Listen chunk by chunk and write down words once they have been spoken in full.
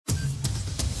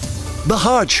The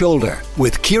Hard Shoulder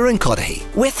with Kieran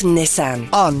with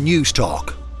Nissan on News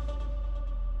Talk.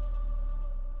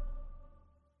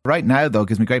 Right now, though, it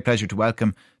gives me great pleasure to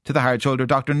welcome to the Hard Shoulder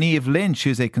Dr. Niamh Lynch,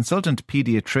 who's a consultant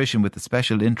paediatrician with a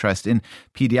special interest in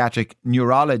paediatric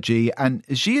neurology. And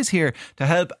she is here to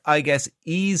help, I guess,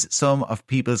 ease some of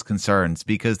people's concerns,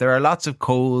 because there are lots of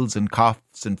colds and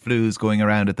coughs and flus going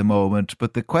around at the moment.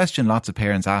 But the question lots of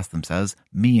parents ask themselves,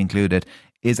 me included,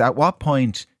 is at what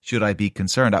point should I be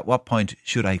concerned? At what point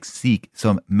should I seek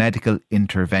some medical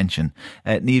intervention?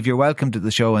 Niamh, you're welcome to the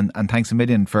show, and thanks a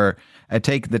million for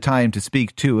taking the time to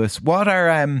speak to us. What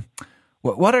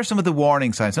are some of the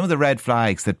warning signs, some of the red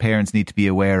flags that parents need to be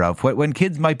aware of when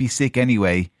kids might be sick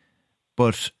anyway,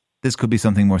 but this could be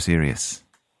something more serious?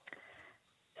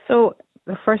 So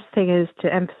the first thing is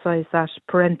to emphasise that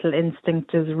parental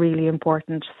instinct is really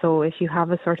important. So if you have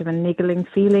a sort of a niggling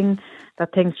feeling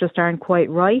that things just aren't quite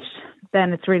right,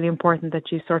 then it's really important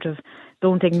that you sort of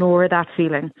don't ignore that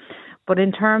feeling. But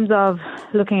in terms of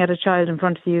looking at a child in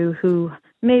front of you who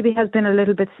maybe has been a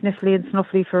little bit sniffly and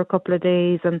snuffly for a couple of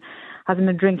days and hasn't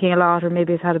been drinking a lot, or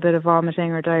maybe has had a bit of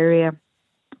vomiting or diarrhoea,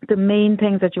 the main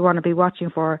things that you want to be watching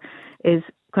for is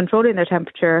controlling their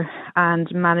temperature and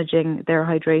managing their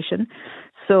hydration.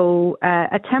 So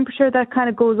a temperature that kind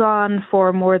of goes on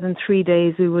for more than 3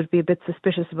 days, we would be a bit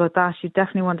suspicious about that. You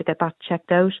definitely want to get that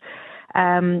checked out.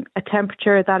 A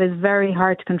temperature that is very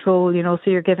hard to control,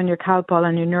 so you're giving your Calpol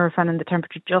and your Nurofen and the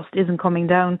temperature just isn't coming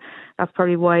down. That's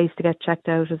probably wise to get checked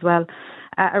out as well.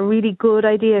 A really good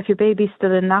idea, if your baby's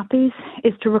still in nappies,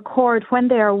 is to record when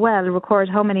they are well, record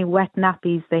how many wet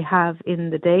nappies they have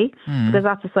in the day, because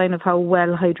that's a sign of how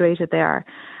well hydrated they are.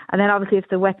 And then obviously if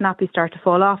the wet nappies start to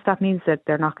fall off, that means that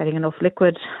they're not getting enough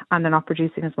liquid and they're not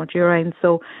producing as much urine.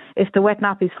 So if the wet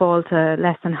nappies fall to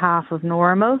less than half of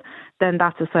normal, then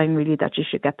that's a sign really that you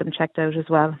should get them checked out as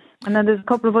well. And then there's a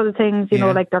couple of other things,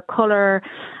 like their colour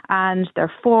and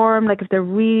their form. Like if they're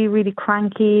really, really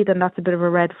cranky, then that's a bit of a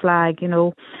red flag,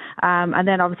 And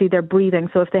then obviously their breathing.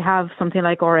 So if they have something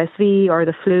like RSV or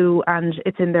the flu and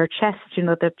it's in their chest,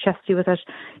 they're chesty with it,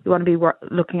 you want to be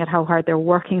looking at how hard they're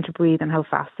working to breathe and how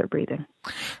fast they're breathing.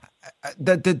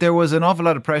 There was an awful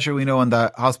lot of pressure, we know, on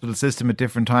the hospital system at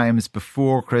different times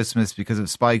before Christmas because of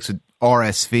spikes with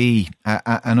RSV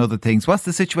and other things. What's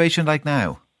the situation like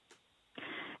now?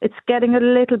 It's getting a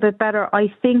little bit better.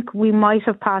 I think we might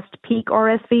have passed peak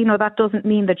RSV. No, that doesn't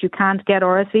mean that you can't get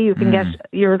RSV. You can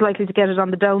you're as likely to get it on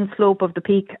the down slope of the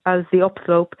peak as the up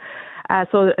slope.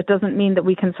 So it doesn't mean that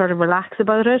we can sort of relax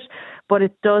about it, but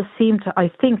it does seem to, I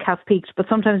think, have peaked. But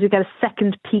sometimes we get a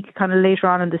second peak kind of later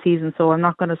on in the season, so I'm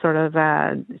not going to sort of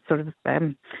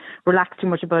relax too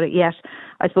much about it yet.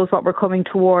 I suppose what we're coming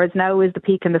towards now is the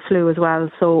peak in the flu as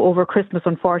well. So over Christmas,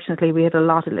 unfortunately, we had a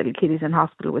lot of little kiddies in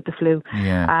hospital with the flu.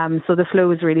 Yeah. So the flu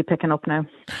is really picking up now.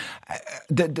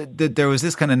 There was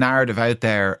this kind of narrative out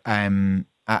there, and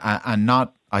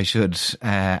not, I should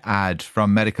add,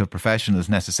 from medical professionals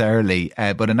necessarily,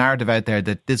 but a narrative out there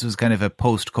that this was kind of a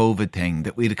post-COVID thing,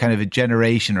 that we had kind of a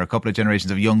generation or a couple of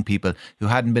generations of young people who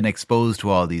hadn't been exposed to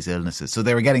all these illnesses. So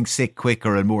they were getting sick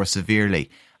quicker and more severely.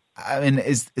 I mean,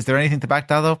 is there anything to back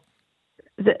that up?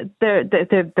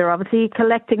 They're obviously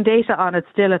collecting data on it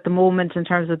still at the moment in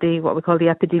terms of what we call the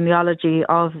epidemiology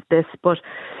of this, but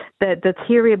the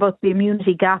theory about the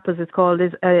immunity gap, as it's called,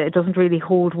 is it doesn't really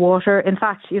hold water. In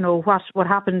fact, what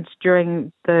happened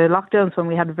during the lockdowns when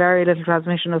we had very little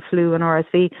transmission of flu and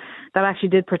RSV, that actually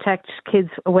did protect kids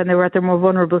when they were at their more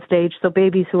vulnerable stage. So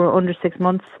babies who are under 6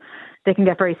 months, they can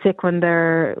get very sick when they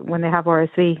have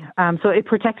RSV. So it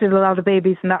protected a lot of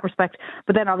babies in that respect.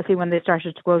 But then obviously when they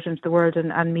started to go out into the world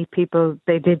and meet people,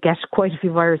 they did get quite a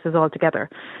few viruses altogether.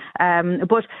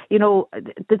 But,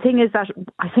 the thing is that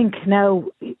I think now,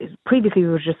 previously we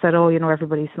would just said,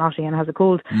 everybody's snotty and has a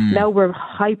cold. Now we're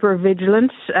hyper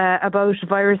vigilant about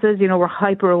viruses, we're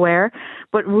hyper aware.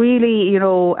 But really,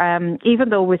 even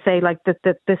though we say like that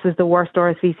this is the worst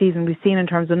RSV season we've seen in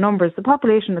terms of numbers, the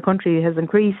population in the country has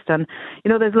increased, and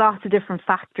there's lots of different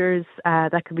factors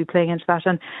that could be playing into that.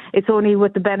 And it's only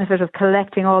with the benefit of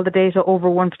collecting all the data over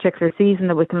one particular season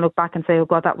that we can look back and say, oh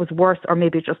God, that was worse, or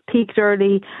maybe it just peaked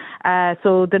early.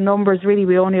 So the numbers, really,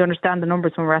 we only understand the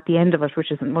numbers when we're at the end of it,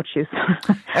 which isn't much use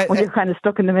when you're kind of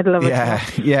stuck in the middle of it.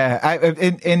 Yeah.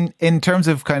 In terms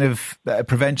of kind of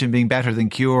prevention being better than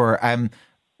cure,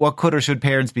 what could or should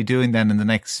parents be doing then in the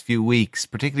next few weeks,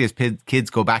 particularly as kids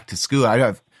go back to school? I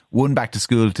have one back to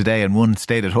school today and one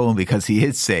stayed at home because he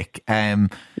is sick. I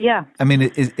mean,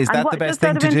 is that the best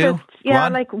thing to do? Yeah,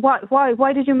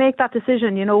 why did you make that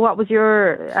decision? What was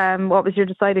your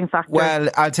deciding factor? Well,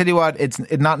 I'll tell you what, it's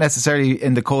not necessarily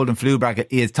in the cold and flu bracket.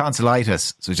 It's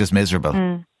tonsillitis, so it's just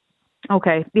miserable.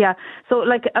 Okay, yeah. So,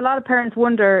 like, a lot of parents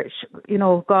wonder,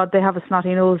 God, they have a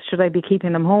snotty nose. Should I be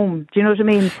keeping them home? Do you know what I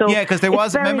mean? So yeah, because there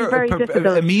was,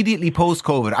 immediately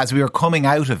post-COVID, as we were coming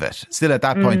out of it, still at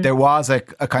that point, there was a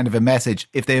kind of a message.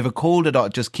 If they have a cold at all,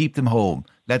 just keep them home.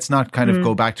 Let's not kind of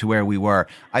go back to where we were.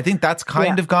 I think that's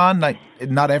kind of gone. Like,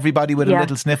 not everybody with a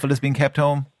little sniffle has been kept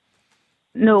home.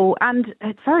 No, and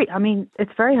it's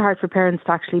very hard for parents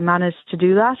to actually manage to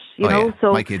do that. You know, yeah.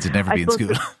 So my kids would never be in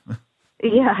school.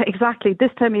 Yeah, exactly.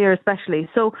 This time of year especially.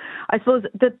 So I suppose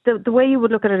the way you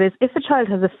would look at it is, if a child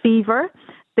has a fever,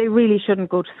 they really shouldn't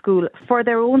go to school for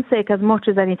their own sake as much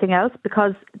as anything else,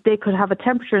 because they could have a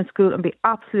temperature in school and be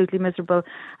absolutely miserable,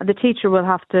 and the teacher will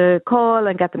have to call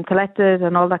and get them collected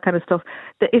and all that kind of stuff.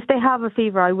 If they have a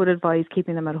fever, I would advise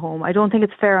keeping them at home. I don't think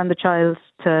it's fair on the child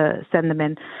to send them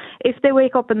in. If they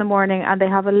wake up in the morning and they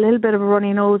have a little bit of a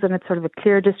runny nose and it's sort of a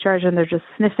clear discharge and they're just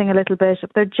sniffing a little bit, if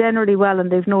they're generally well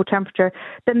and they've no temperature,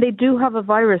 then they do have a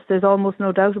virus. There's almost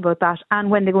no doubt about that.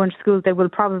 And when they go into school, they will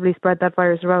probably spread that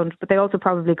virus around, but they also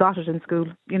probably got it in school.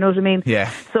 You know what I mean? Yeah.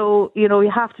 So,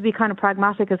 you have to be kind of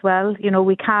pragmatic as well.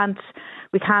 We can't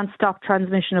stop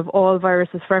transmission of all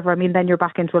viruses forever. I mean, then you're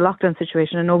back into a lockdown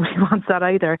situation and nobody wants that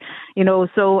either.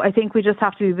 So I think we just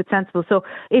have to be a bit sensible. So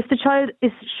if the child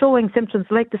is showing symptoms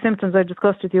like the symptoms I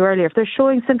discussed with you earlier, if they're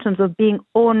showing symptoms of being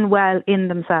unwell in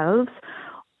themselves,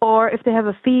 or if they have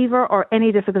a fever or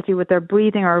any difficulty with their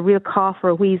breathing or a real cough or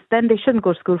a wheeze, then they shouldn't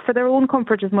go to school for their own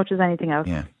comfort as much as anything else.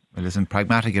 Yeah. Well, listen,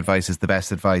 pragmatic advice is the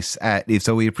best advice.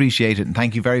 So we appreciate it, and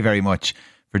thank you very, very much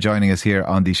for joining us here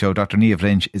on the show. Dr. Niamh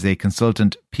Lynch is a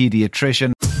consultant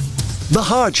paediatrician. The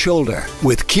Hard Shoulder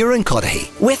with Kieran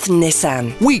with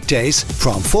Nissan. Weekdays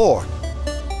from 4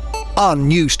 on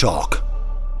News Talk.